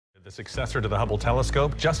The successor to the Hubble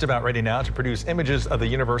telescope, just about ready now to produce images of the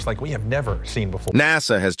universe like we have never seen before.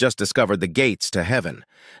 NASA has just discovered the gates to heaven.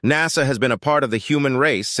 NASA has been a part of the human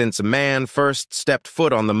race since man first stepped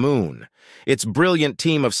foot on the moon. Its brilliant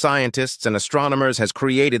team of scientists and astronomers has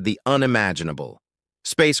created the unimaginable.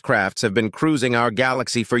 Spacecrafts have been cruising our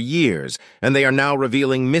galaxy for years, and they are now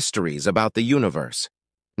revealing mysteries about the universe.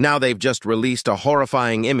 Now they've just released a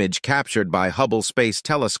horrifying image captured by Hubble Space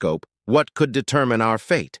Telescope. What could determine our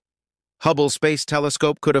fate? Hubble Space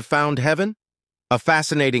Telescope could have found heaven? A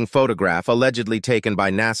fascinating photograph allegedly taken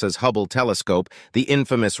by NASA's Hubble telescope, the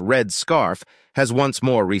infamous red scarf, has once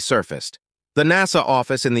more resurfaced. The NASA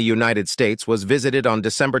office in the United States was visited on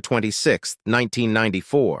December 26,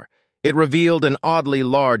 1994. It revealed an oddly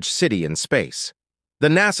large city in space. The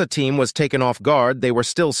NASA team was taken off guard. They were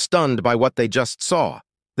still stunned by what they just saw.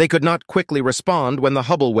 They could not quickly respond when the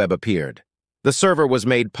Hubble web appeared. The server was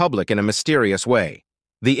made public in a mysterious way.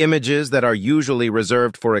 The images that are usually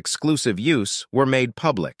reserved for exclusive use were made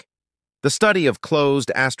public. The study of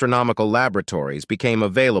closed astronomical laboratories became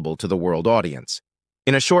available to the world audience.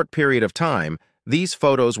 In a short period of time, these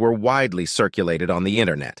photos were widely circulated on the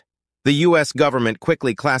internet. The U.S. government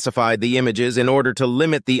quickly classified the images in order to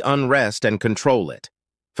limit the unrest and control it.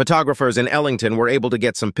 Photographers in Ellington were able to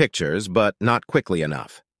get some pictures, but not quickly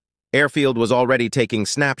enough. Airfield was already taking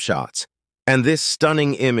snapshots, and this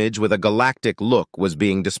stunning image with a galactic look was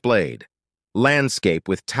being displayed. Landscape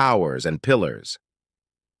with towers and pillars.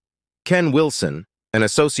 Ken Wilson, an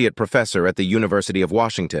associate professor at the University of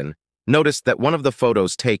Washington, noticed that one of the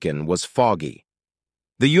photos taken was foggy.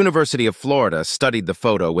 The University of Florida studied the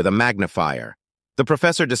photo with a magnifier. The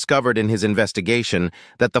professor discovered in his investigation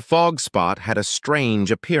that the fog spot had a strange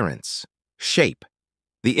appearance, shape.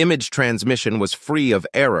 The image transmission was free of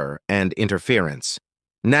error and interference.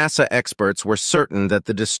 NASA experts were certain that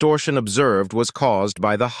the distortion observed was caused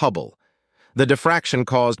by the Hubble. The diffraction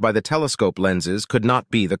caused by the telescope lenses could not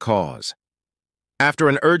be the cause. After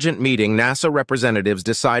an urgent meeting, NASA representatives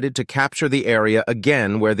decided to capture the area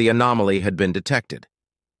again where the anomaly had been detected.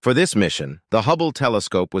 For this mission, the Hubble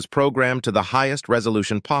telescope was programmed to the highest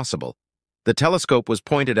resolution possible. The telescope was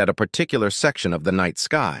pointed at a particular section of the night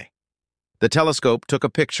sky. The telescope took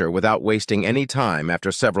a picture without wasting any time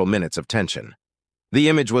after several minutes of tension. The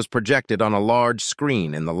image was projected on a large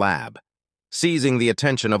screen in the lab, seizing the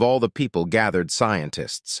attention of all the people gathered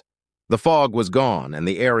scientists. The fog was gone and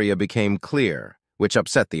the area became clear, which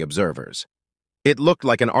upset the observers. It looked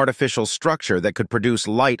like an artificial structure that could produce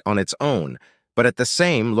light on its own, but at the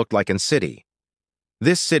same looked like a city.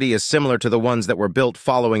 This city is similar to the ones that were built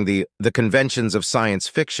following the conventions of science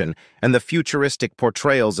fiction and the futuristic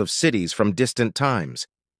portrayals of cities from distant times.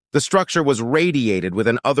 The structure was radiated with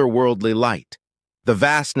an otherworldly light. The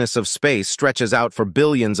vastness of space stretches out for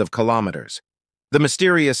billions of kilometers. The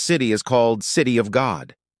mysterious city is called City of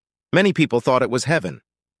God. Many people thought it was heaven.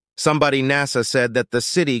 Somebody NASA said that the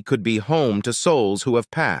city could be home to souls who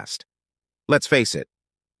have passed. Let's face it,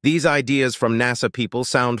 these ideas from NASA people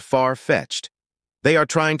sound far-fetched. They are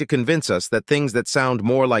trying to convince us that things that sound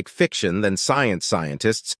more like fiction than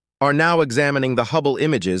scientists are now examining the Hubble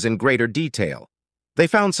images in greater detail. They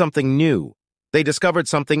found something new. They discovered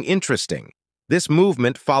something interesting. This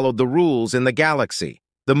movement followed the rules in the galaxy.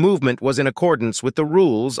 The movement was in accordance with the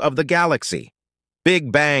rules of the galaxy. Big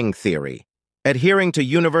Bang Theory. Adhering to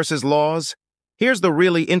universe's laws? Here's the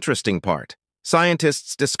really interesting part.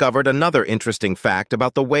 Scientists discovered another interesting fact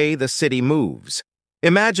about the way the city moves.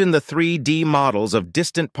 Imagine the 3D models of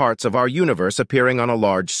distant parts of our universe appearing on a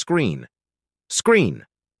large screen. Screen.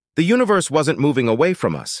 The universe wasn't moving away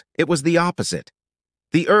from us. It was the opposite.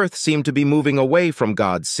 The Earth seemed to be moving away from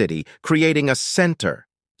God's city, creating a center,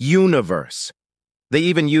 universe. They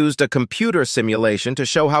even used a computer simulation to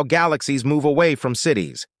show how galaxies move away from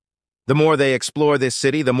cities. The more they explore this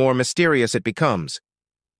city, the more mysterious it becomes.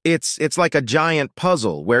 It's like a giant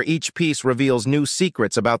puzzle where each piece reveals new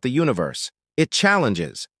secrets about the universe. It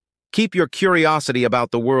challenges. Keep your curiosity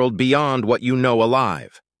about the world beyond what you know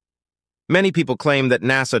alive. Many people claim that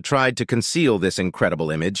NASA tried to conceal this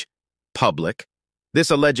incredible image. Public. This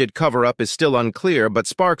alleged cover-up is still unclear, but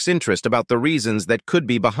sparks interest about the reasons that could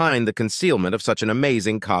be behind the concealment of such an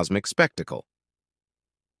amazing cosmic spectacle.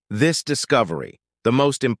 This discovery, the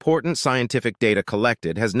most important scientific data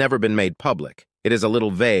collected, has never been made public. It is a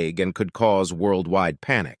little vague and could cause worldwide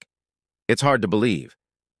panic. It's hard to believe.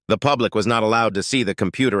 The public was not allowed to see the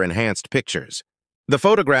computer-enhanced pictures. The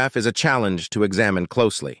photograph is a challenge to examine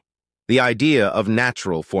closely. The idea of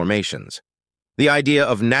natural formations. The idea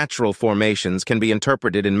of natural formations can be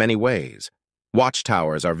interpreted in many ways.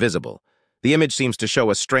 Watchtowers are visible. The image seems to show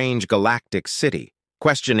a strange galactic city,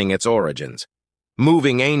 questioning its origins.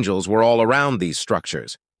 Moving angels were all around these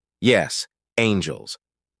structures. Yes, angels.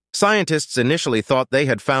 Scientists initially thought they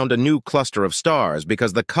had found a new cluster of stars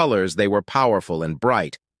because the colors they were powerful and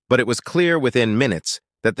bright, but it was clear within minutes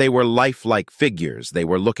that they were lifelike figures they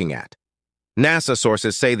were looking at. NASA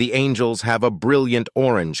sources say the angels have a brilliant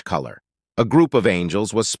orange color. A group of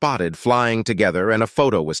angels was spotted flying together and a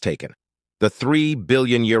photo was taken. The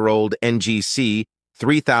 3-billion-year-old NGC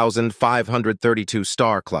 3532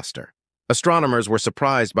 star cluster. Astronomers were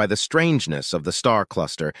surprised by the strangeness of the star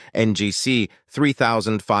cluster, NGC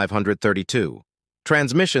 3532.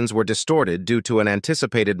 Transmissions were distorted due to an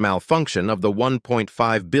anticipated malfunction of the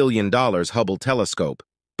 $1.5 billion Hubble telescope,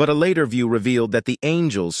 but a later view revealed that the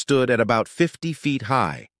angels stood at about 50 feet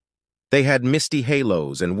high. They had misty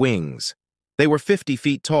halos and wings. They were 50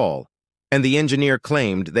 feet tall, and the engineer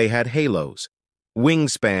claimed they had halos.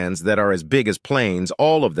 Wingspans that are as big as planes,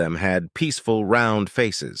 all of them had peaceful, round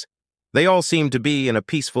faces. They all seemed to be in a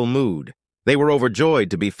peaceful mood. They were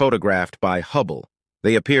overjoyed to be photographed by Hubble.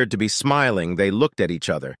 They appeared to be smiling. They looked at each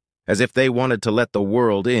other, as if they wanted to let the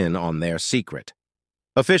world in on their secret.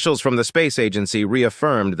 Officials from the space agency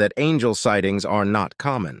reaffirmed that angel sightings are not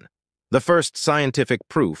common. The first scientific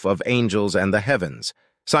proof of angels and the heavens.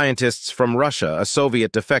 Scientists from Russia, a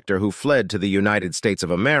Soviet defector who fled to the United States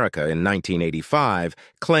of America in 1985,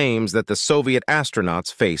 claims that the Soviet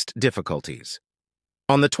astronauts faced difficulties.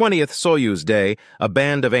 On the 20th Soyuz day, a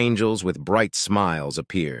band of angels with bright smiles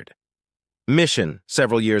appeared. Mission,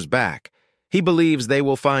 several years back. He believes they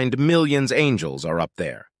will find millions angels are up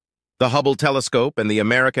there. The Hubble telescope and the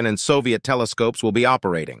American and Soviet telescopes will be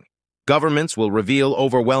operating. Governments will reveal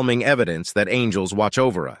overwhelming evidence that angels watch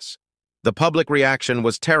over us. The public reaction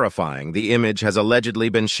was terrifying. The image has allegedly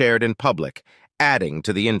been shared in public, adding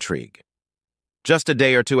to the intrigue. Just a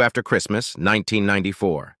day or two after Christmas,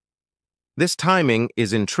 1994. This timing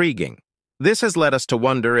is intriguing. This has led us to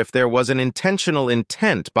wonder if there was an intentional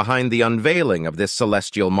intent behind the unveiling of this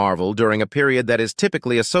celestial marvel during a period that is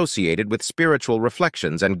typically associated with spiritual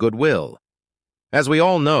reflections and goodwill. As we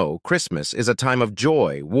all know, Christmas is a time of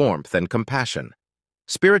joy, warmth, and compassion.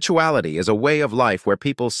 Spirituality is a way of life where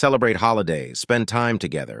people celebrate holidays, spend time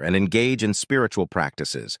together, and engage in spiritual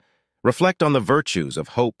practices. Reflect on the virtues of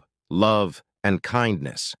hope, love, and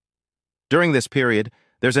kindness. During this period,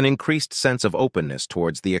 there's an increased sense of openness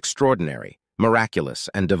towards the extraordinary, miraculous,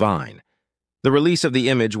 and divine. The release of the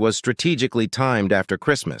image was strategically timed after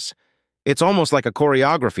Christmas. It's almost like a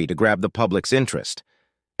choreography to grab the public's interest.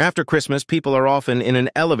 After Christmas, people are often in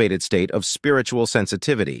an elevated state of spiritual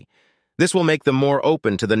sensitivity. This will make them more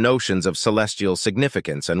open to the notions of celestial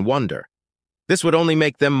significance and wonder. This would only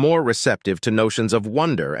make them more receptive to notions of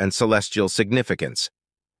wonder and celestial significance.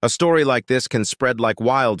 A story like this can spread like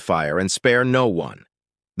wildfire and spare no one.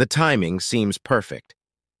 The timing seems perfect.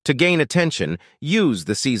 To gain attention, use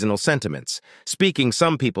the seasonal sentiments. Speaking,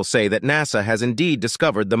 some people say that NASA has indeed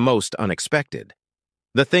discovered the most unexpected.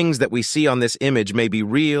 The things that we see on this image may be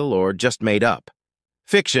real or just made up.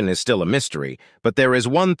 Fiction is still a mystery, but there is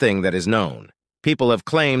one thing that is known. People have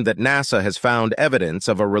claimed that NASA has found evidence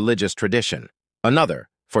of a religious tradition. Another,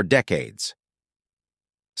 for decades.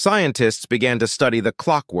 Scientists began to study the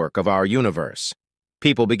clockwork of our universe.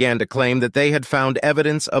 People began to claim that they had found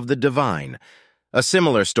evidence of the divine. A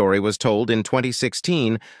similar story was told in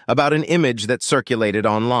 2016 about an image that circulated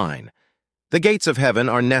online. The gates of heaven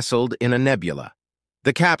are nestled in a nebula.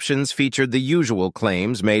 The captions featured the usual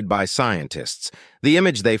claims made by scientists. The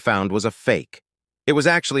image they found was a fake. It was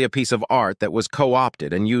actually a piece of art that was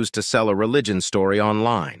co-opted and used to sell a religion story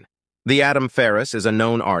online. The Adam Ferris is a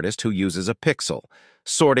known artist who uses a pixel,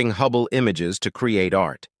 sorting Hubble images to create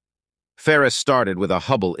art. Ferris started with a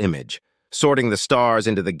Hubble image. Sorting the stars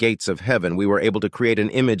into the gates of heaven, we were able to create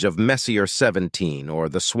an image of Messier 17, or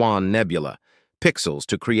the Swan Nebula, pixels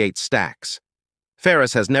to create stacks.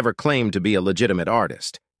 Ferris has never claimed to be a legitimate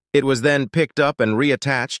artist. It was then picked up and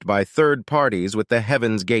reattached by third parties with the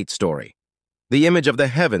Heaven's Gate story. The image of the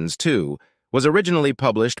heavens, too, was originally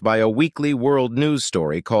published by a weekly world news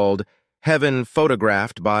story called Heaven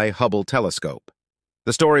Photographed by Hubble Telescope.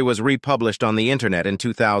 The story was republished on the internet in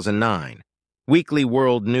 2009. Weekly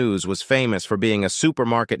World News was famous for being a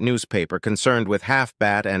supermarket newspaper concerned with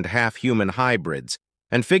half-bat and half-human hybrids,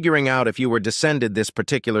 and figuring out if you were descended. This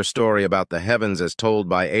particular story about the heavens as told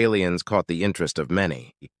by aliens caught the interest of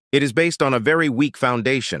many. It is based on a very weak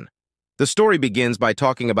foundation. The story begins by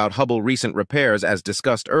talking about Hubble recent repairs as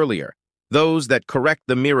discussed earlier, those that correct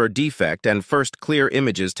the mirror defect and first clear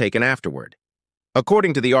images taken afterward.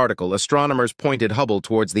 According to the article, astronomers pointed Hubble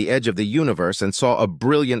towards the edge of the universe and saw a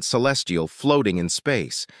brilliant celestial floating in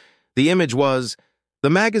space. The image was, the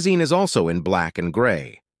magazine is also in black and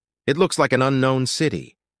gray. It looks like an unknown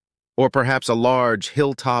city, or perhaps a large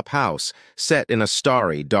hilltop house set in a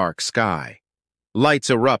starry, dark sky. Lights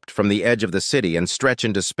erupt from the edge of the city and stretch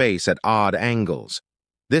into space at odd angles.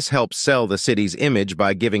 This helps sell the city's image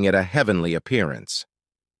by giving it a heavenly appearance.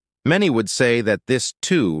 Many would say that this,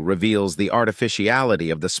 too, reveals the artificiality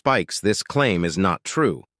of the spikes. This claim is not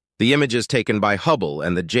true. The images taken by Hubble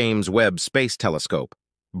and the James Webb Space Telescope.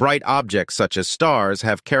 Bright objects such as stars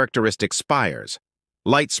have characteristic spires.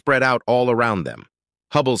 Light spread out all around them.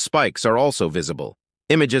 Hubble's spikes are also visible.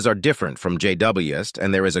 Images are different from JW's,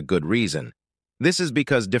 and there is a good reason. This is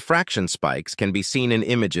because diffraction spikes can be seen in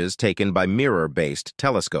images taken by mirror-based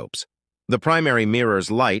telescopes. The primary mirror's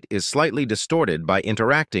light is slightly distorted by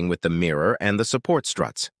interacting with the mirror and the support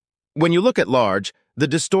struts. When you look at large, the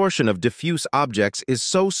distortion of diffuse objects is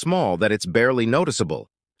so small that it's barely noticeable.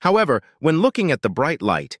 However, when looking at the bright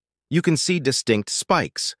light, you can see distinct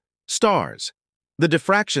spikes, stars. The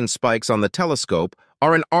diffraction spikes on the telescope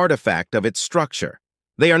are an artifact of its structure.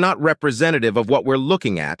 They are not representative of what we're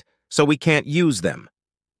looking at, so we can't use them.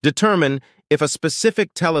 Determine if a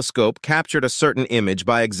specific telescope captured a certain image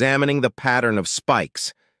by examining the pattern of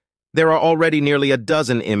spikes. There are already nearly a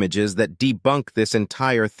dozen images that debunk this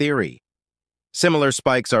entire theory. Similar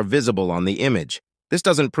spikes are visible on the image. This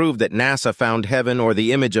doesn't prove that NASA found heaven or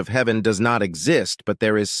the image of heaven does not exist, but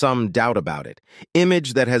there is some doubt about it.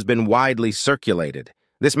 Image that has been widely circulated.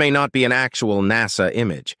 This may not be an actual NASA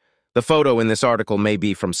image. The photo in this article may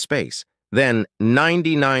be from space. Then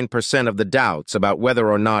 99% of the doubts about whether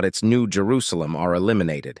or not it's New Jerusalem are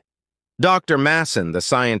eliminated. Dr. Masson, the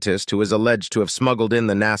scientist who is alleged to have smuggled in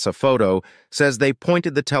the NASA photo, says they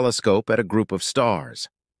pointed the telescope at a group of stars.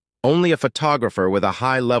 Only a photographer with a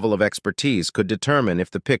high level of expertise could determine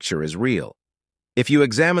if the picture is real. If you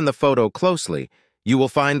examine the photo closely, you will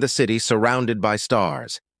find the city surrounded by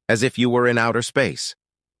stars, as if you were in outer space.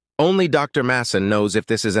 Only Dr. Masson knows if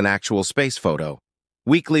this is an actual space photo.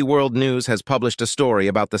 Weekly World News has published a story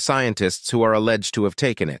about the scientists who are alleged to have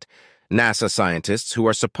taken it. NASA scientists who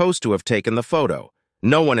are supposed to have taken the photo.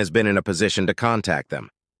 No one has been in a position to contact them.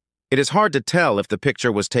 It is hard to tell if the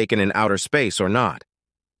picture was taken in outer space or not.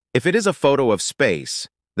 If it is a photo of space,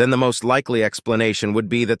 then the most likely explanation would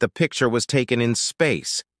be that the picture was taken in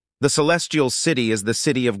space. The celestial city is the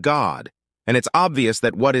city of God, and it's obvious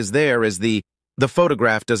that what is there is the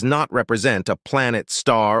photograph does not represent a planet,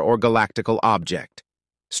 star, or galactical object.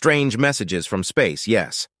 Strange messages from space,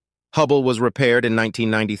 yes. Hubble was repaired in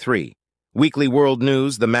 1993. Weekly World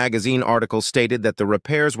News, the magazine article stated that the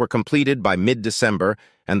repairs were completed by mid-December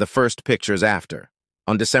and the first pictures after.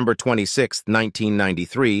 On December 26,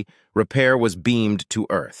 1993, repair was beamed to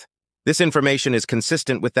Earth. This information is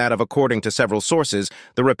consistent with that of, according to several sources,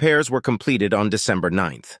 the repairs were completed on December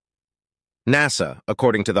 9th. NASA,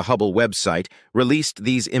 according to the Hubble website, released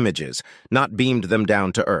these images, not beamed them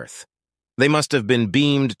down to Earth. They must have been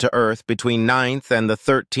beamed to Earth between 9th and the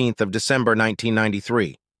 13th of December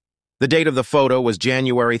 1993. The date of the photo was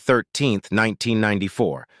January 13th,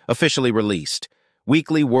 1994, officially released.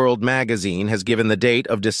 Weekly World Magazine has given the date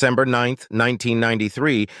of December 9th,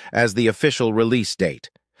 1993 as the official release date.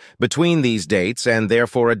 Between these dates, and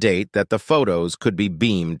therefore a date that the photos could be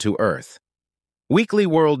beamed to Earth. Weekly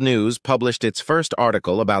World News published its first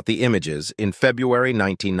article about the images in February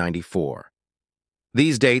 1994.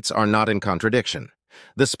 These dates are not in contradiction.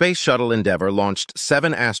 The Space Shuttle Endeavour launched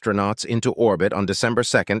 7 astronauts into orbit on December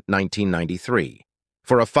 2, 1993,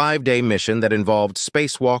 for a 5-day mission that involved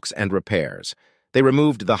spacewalks and repairs. They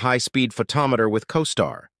removed the high-speed photometer with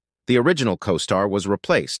COSTAR. The original COSTAR was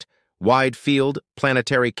replaced, wide-field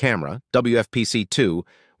planetary camera, WFPC-2,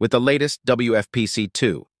 with the latest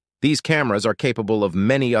WFPC-2. These cameras are capable of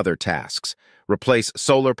many other tasks, replace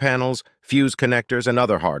solar panels, fuse connectors, and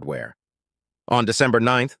other hardware. On December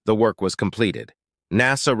 9th, the work was completed.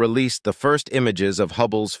 NASA released the first images of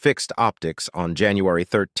Hubble's fixed optics on January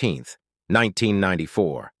 13th,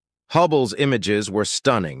 1994. Hubble's images were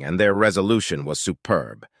stunning and their resolution was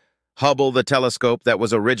superb. Hubble, the telescope that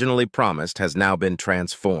was originally promised, has now been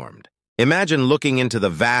transformed. Imagine looking into the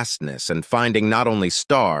vastness and finding not only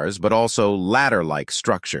stars but also ladder-like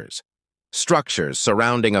structures. Structures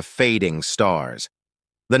surrounding a fading stars.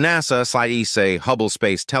 The NASA Hubble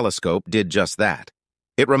Space Telescope did just that.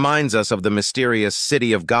 It reminds us of the mysterious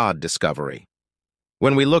City of God discovery.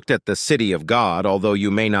 When we looked at the City of God, although you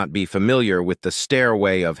may not be familiar with the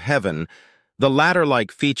Stairway of Heaven, the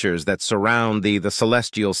ladder-like features that surround the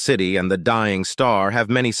celestial city and the dying star have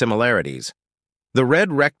many similarities. The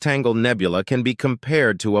red rectangle nebula can be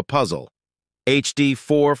compared to a puzzle. HD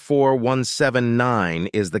 44179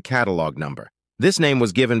 is the catalog number. This name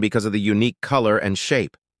was given because of the unique color and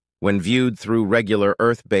shape. when viewed through regular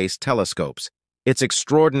Earth-based telescopes. Its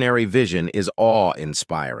extraordinary vision is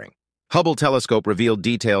awe-inspiring. Hubble telescope revealed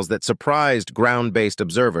details that surprised ground-based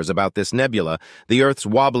observers about this nebula. The Earth's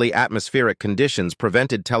wobbly atmospheric conditions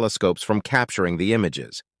prevented telescopes from capturing the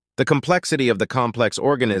images. The complexity of the complex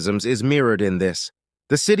organisms is mirrored in this.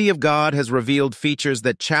 The City of God has revealed features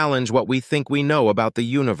that challenge what we think we know about the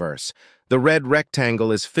universe. The red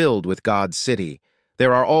rectangle is filled with God's city.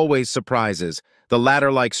 There are always surprises. The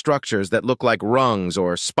ladder-like structures that look like rungs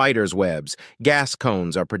or spiders' webs, gas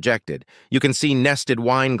cones are projected. You can see nested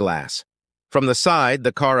wine glass. From the side,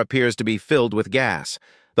 the car appears to be filled with gas.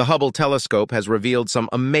 The Hubble telescope has revealed some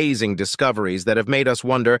amazing discoveries that have made us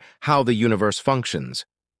wonder how the universe functions.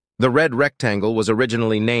 The red rectangle was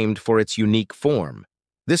originally named for its unique form.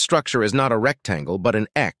 This structure is not a rectangle, but an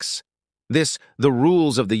X. The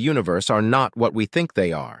rules of the universe are not what we think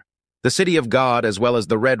they are. The City of God, as well as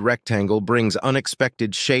the red rectangle, brings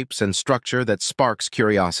unexpected shapes and structure that sparks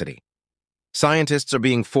curiosity. Scientists are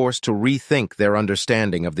being forced to rethink their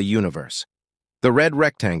understanding of the universe. The red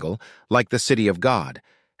rectangle, like the City of God,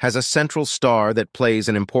 has a central star that plays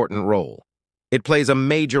an important role. It plays a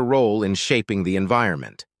major role in shaping the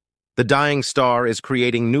environment. The dying star is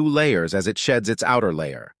creating new layers as it sheds its outer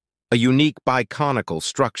layer, a unique biconical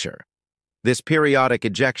structure. This periodic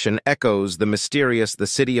ejection echoes the mysterious the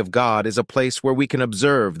City of God is a place where we can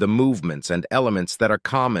observe the movements and elements that are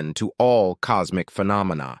common to all cosmic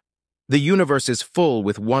phenomena. The universe is full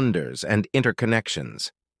with wonders and interconnections.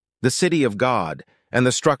 The City of God and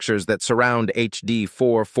the structures that surround HD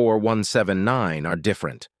 44179 are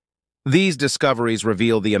different. These discoveries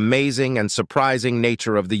reveal the amazing and surprising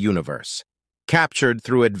nature of the universe. Captured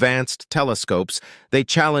through advanced telescopes, they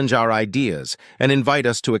challenge our ideas and invite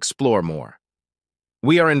us to explore more.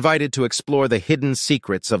 We are invited to explore the hidden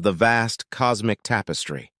secrets of the vast cosmic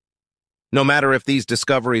tapestry. No matter if these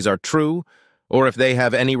discoveries are true or if they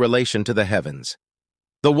have any relation to the heavens.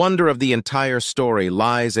 The wonder of the entire story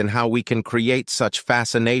lies in how we can create such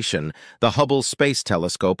fascination. The Hubble Space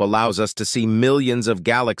Telescope allows us to see millions of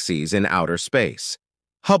galaxies in outer space.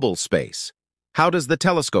 Hubble Space. How does the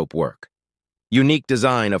telescope work? Unique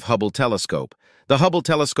design of Hubble telescope. The Hubble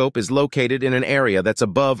telescope is located in an area that's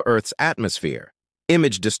above Earth's atmosphere.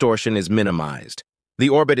 Image distortion is minimized. The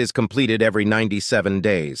orbit is completed every 97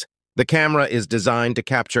 days. The camera is designed to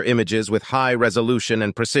capture images with high resolution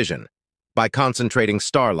and precision. By concentrating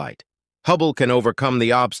starlight, Hubble can overcome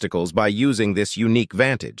the obstacles by using this unique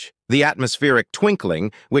vantage. The atmospheric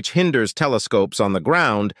twinkling, which hinders telescopes on the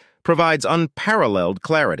ground, provides unparalleled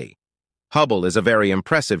clarity. Hubble is a very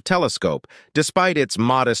impressive telescope, despite its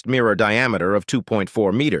modest mirror diameter of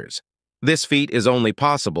 2.4 meters. This feat is only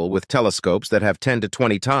possible with telescopes that have 10 to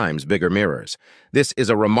 20 times bigger mirrors. This is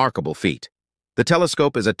a remarkable feat. The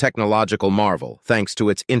telescope is a technological marvel, thanks to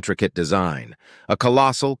its intricate design. A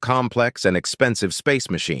colossal, complex, and expensive space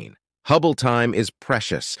machine. Hubble time is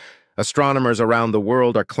precious. Astronomers around the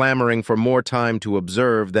world are clamoring for more time to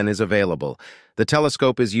observe than is available. The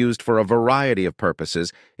telescope is used for a variety of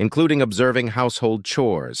purposes, including observing household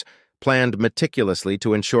chores, planned meticulously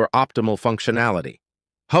to ensure optimal functionality.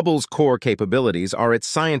 Hubble's core capabilities are its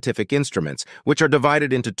scientific instruments, which are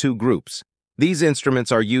divided into two groups. These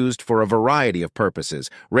instruments are used for a variety of purposes,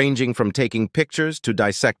 ranging from taking pictures to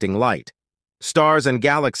dissecting light. Stars and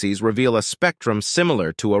galaxies reveal a spectrum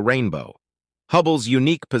similar to a rainbow. Hubble's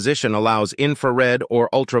unique position allows infrared or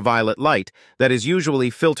ultraviolet light that is usually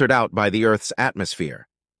filtered out by the Earth's atmosphere.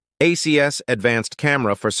 ACS Advanced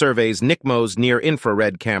Camera for surveys NICMO's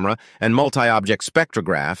near-infrared camera and multi-object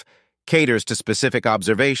spectrograph caters to specific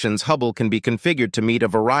observations. Hubble can be configured to meet a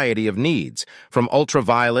variety of needs, from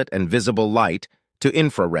ultraviolet and visible light to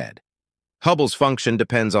infrared. Hubble's function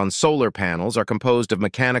depends on solar panels are composed of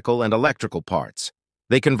mechanical and electrical parts.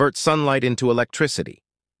 They convert sunlight into electricity.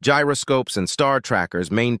 Gyroscopes and star trackers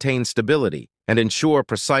maintain stability and ensure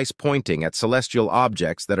precise pointing at celestial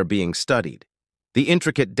objects that are being studied. The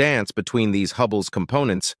intricate dance between these Hubble's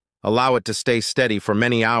components allow it to stay steady for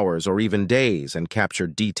many hours or even days and capture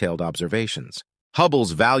detailed observations.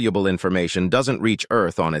 Hubble's valuable information doesn't reach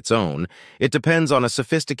Earth on its own. It depends on a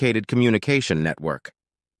sophisticated communication network.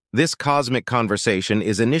 This cosmic conversation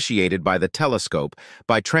is initiated by the telescope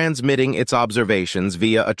by transmitting its observations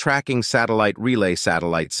via a tracking satellite relay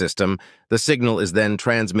satellite system. The signal is then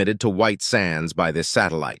transmitted to White Sands by this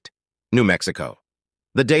satellite, New Mexico.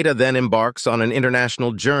 The data then embarks on an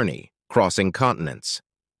international journey, crossing continents.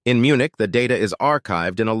 In Munich, the data is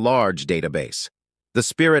archived in a large database. The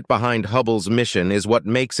spirit behind Hubble's mission is what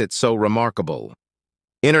makes it so remarkable.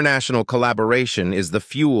 International collaboration is the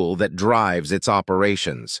fuel that drives its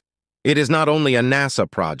operations. It is not only a NASA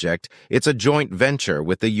project, it's a joint venture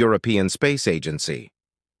with the European Space Agency.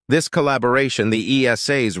 This collaboration, the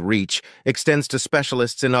ESA's reach, extends to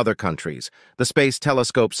specialists in other countries, the Space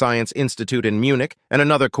Telescope Science Institute in Munich and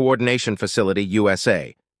another coordination facility,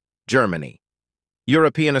 USA, Germany.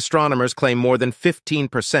 European astronomers claim more than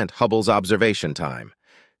 15% Hubble's observation time.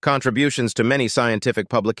 Contributions to many scientific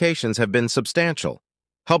publications have been substantial.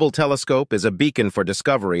 Hubble telescope is a beacon for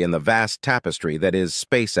discovery in the vast tapestry that is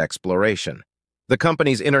space exploration. The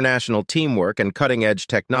company's international teamwork and cutting-edge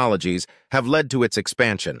technologies have led to its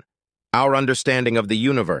expansion. Our understanding of the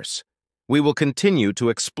universe. We will continue to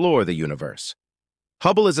explore the universe.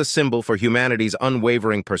 Hubble is a symbol for humanity's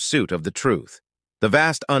unwavering pursuit of the truth. The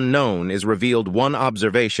vast unknown is revealed one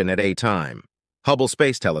observation at a time. Hubble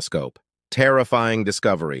Space Telescope. Terrifying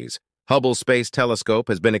discoveries. Hubble Space Telescope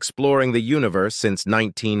has been exploring the universe since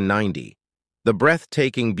 1990. The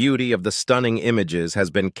breathtaking beauty of the stunning images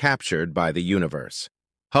has been captured by the universe.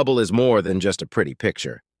 Hubble is more than just a pretty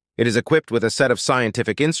picture. It is equipped with a set of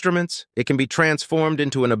scientific instruments. It can be transformed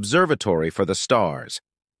into an observatory for the stars,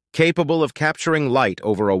 capable of capturing light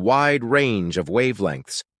over a wide range of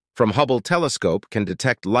wavelengths. From Hubble telescope can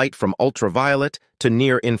detect light from ultraviolet to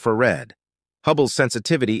near-infrared. Hubble's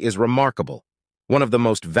sensitivity is remarkable, one of the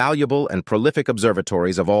most valuable and prolific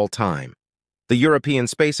observatories of all time. The European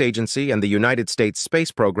Space Agency and the United States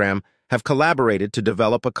Space Program have collaborated to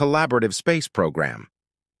develop a collaborative space program.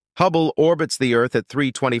 Hubble orbits the Earth at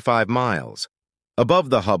 325 miles. Above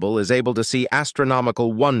the Hubble is able to see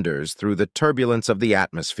astronomical wonders through the turbulence of the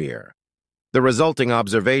atmosphere. The resulting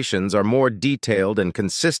observations are more detailed and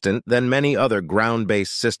consistent than many other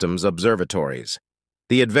ground-based systems observatories.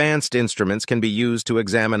 The advanced instruments can be used to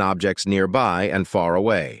examine objects nearby and far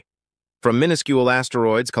away. From minuscule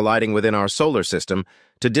asteroids colliding within our solar system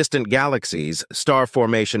to distant galaxies, star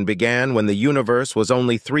formation began when the universe was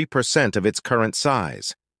only 3% of its current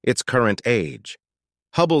size, its current age.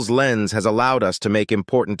 Hubble's lens has allowed us to make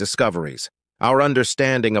important discoveries. Our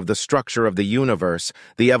understanding of the structure of the universe,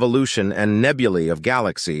 the evolution and nebulae of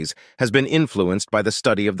galaxies has been influenced by the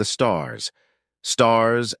study of the stars.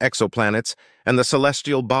 Stars, exoplanets, and the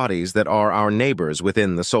celestial bodies that are our neighbors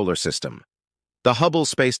within the solar system. The Hubble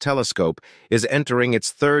Space Telescope is entering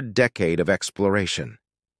its third decade of exploration.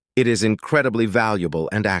 It is incredibly valuable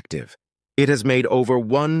and active. It has made over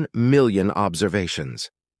 1 million observations.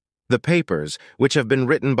 The papers, which have been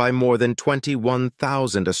written by more than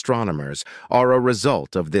 21,000 astronomers, are a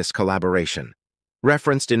result of this collaboration.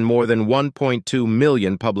 Referenced in more than 1.2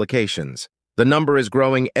 million publications. The number is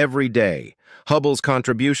growing every day. Hubble's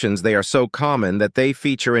contributions, they are so common that they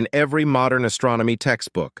feature in every modern astronomy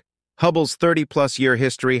textbook. Hubble's 30-plus year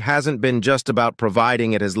history hasn't been just about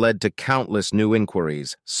providing. It has led to countless new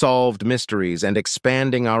inquiries, solved mysteries, and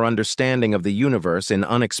expanding our understanding of the universe in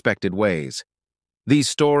unexpected ways. These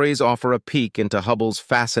stories offer a peek into Hubble's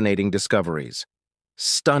fascinating discoveries.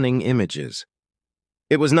 Stunning images.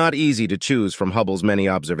 It was not easy to choose from Hubble's many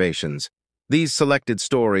observations. These selected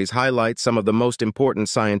stories highlight some of the most important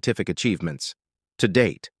scientific achievements to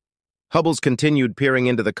date. Hubble's continued peering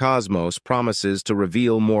into the cosmos promises to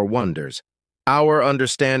reveal more wonders. Our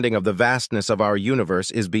understanding of the vastness of our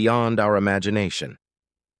universe is beyond our imagination.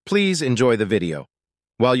 Please enjoy the video.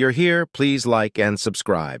 While you're here, please like and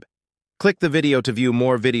subscribe. Click the video to view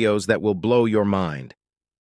more videos that will blow your mind.